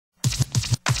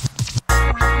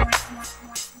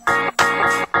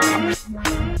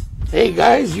Hey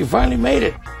guys, you finally made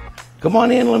it. Come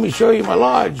on in, let me show you my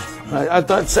lodge. I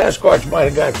thought Sasquatch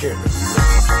might have got you.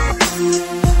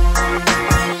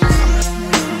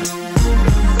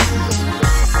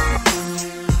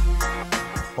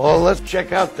 Well, let's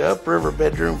check out the upriver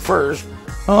bedroom first.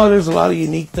 Oh, there's a lot of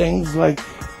unique things, like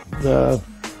the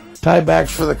tie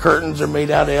backs for the curtains are made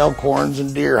out of elk horns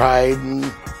and deer hide,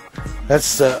 and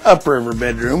that's the upriver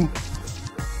bedroom.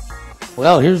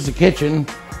 Well, here's the kitchen.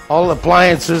 All the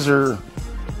appliances are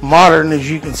modern, as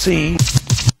you can see.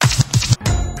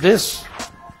 This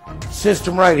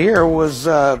system right here was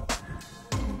a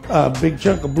big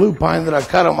chunk of blue pine that I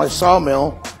cut on my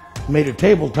sawmill, made a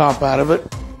tabletop out of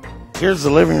it. Here's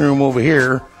the living room over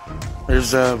here.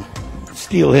 There's a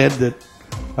steel head that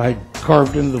I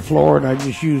carved into the floor, and I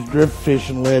just used drift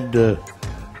fishing lead to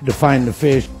define the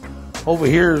fish. Over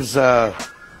here's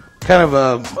kind of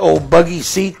a old buggy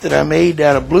seat that I made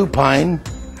out of blue pine.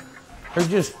 They're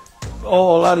just a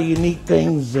lot of unique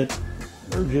things that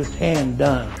are just hand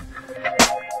done.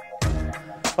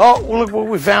 Oh, well, look what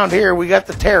we found here. We got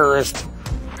the terrorist.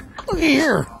 Look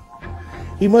here.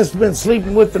 He must have been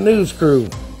sleeping with the news crew.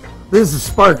 This is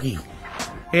Sparky.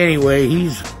 Anyway,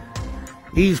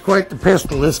 he's quite the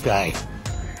pistol, this guy.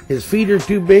 His feet are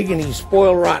too big and he's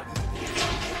spoiled rotten.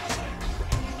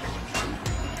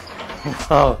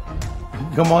 Oh,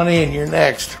 come on in, you're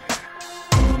next.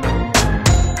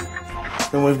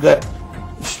 And we've got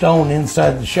stone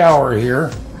inside the shower here.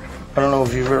 I don't know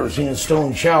if you've ever seen a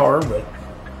stone shower, but...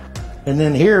 And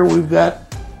then here we've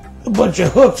got a bunch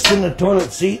of hooks in the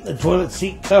toilet seat and the toilet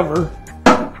seat cover.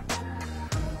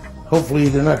 Hopefully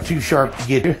they're not too sharp to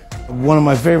get here. One of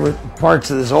my favorite parts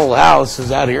of this whole house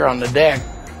is out here on the deck.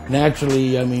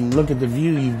 Naturally, I mean, look at the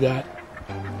view you've got.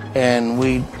 And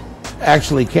we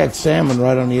actually catch salmon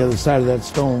right on the other side of that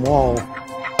stone wall.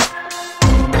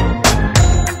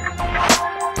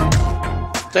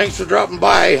 Thanks for dropping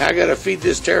by. I gotta feed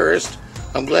this terrorist.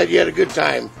 I'm glad you had a good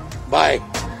time. Bye.